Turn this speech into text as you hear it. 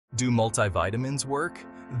Do multivitamins work?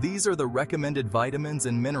 These are the recommended vitamins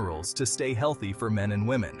and minerals to stay healthy for men and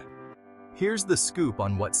women. Here's the scoop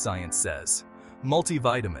on what science says.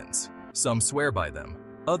 Multivitamins. Some swear by them.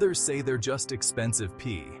 Others say they're just expensive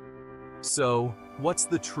pee. So, what's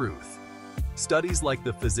the truth? Studies like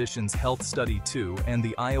the Physicians' Health Study 2 and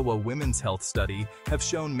the Iowa Women's Health Study have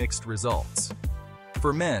shown mixed results.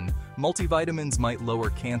 For men, multivitamins might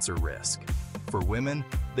lower cancer risk. For women,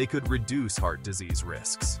 they could reduce heart disease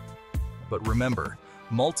risks. But remember,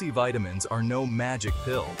 multivitamins are no magic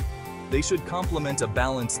pill. They should complement a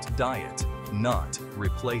balanced diet, not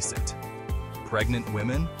replace it. Pregnant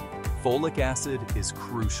women? Folic acid is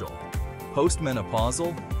crucial.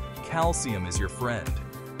 Postmenopausal? Calcium is your friend.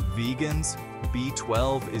 Vegans?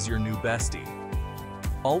 B12 is your new bestie.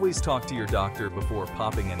 Always talk to your doctor before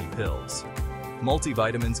popping any pills.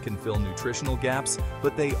 Multivitamins can fill nutritional gaps,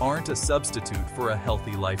 but they aren't a substitute for a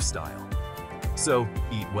healthy lifestyle. So,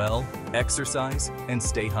 eat well, exercise, and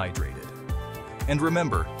stay hydrated. And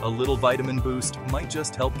remember, a little vitamin boost might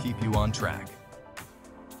just help keep you on track.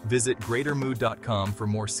 Visit greatermood.com for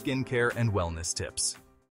more skincare and wellness tips.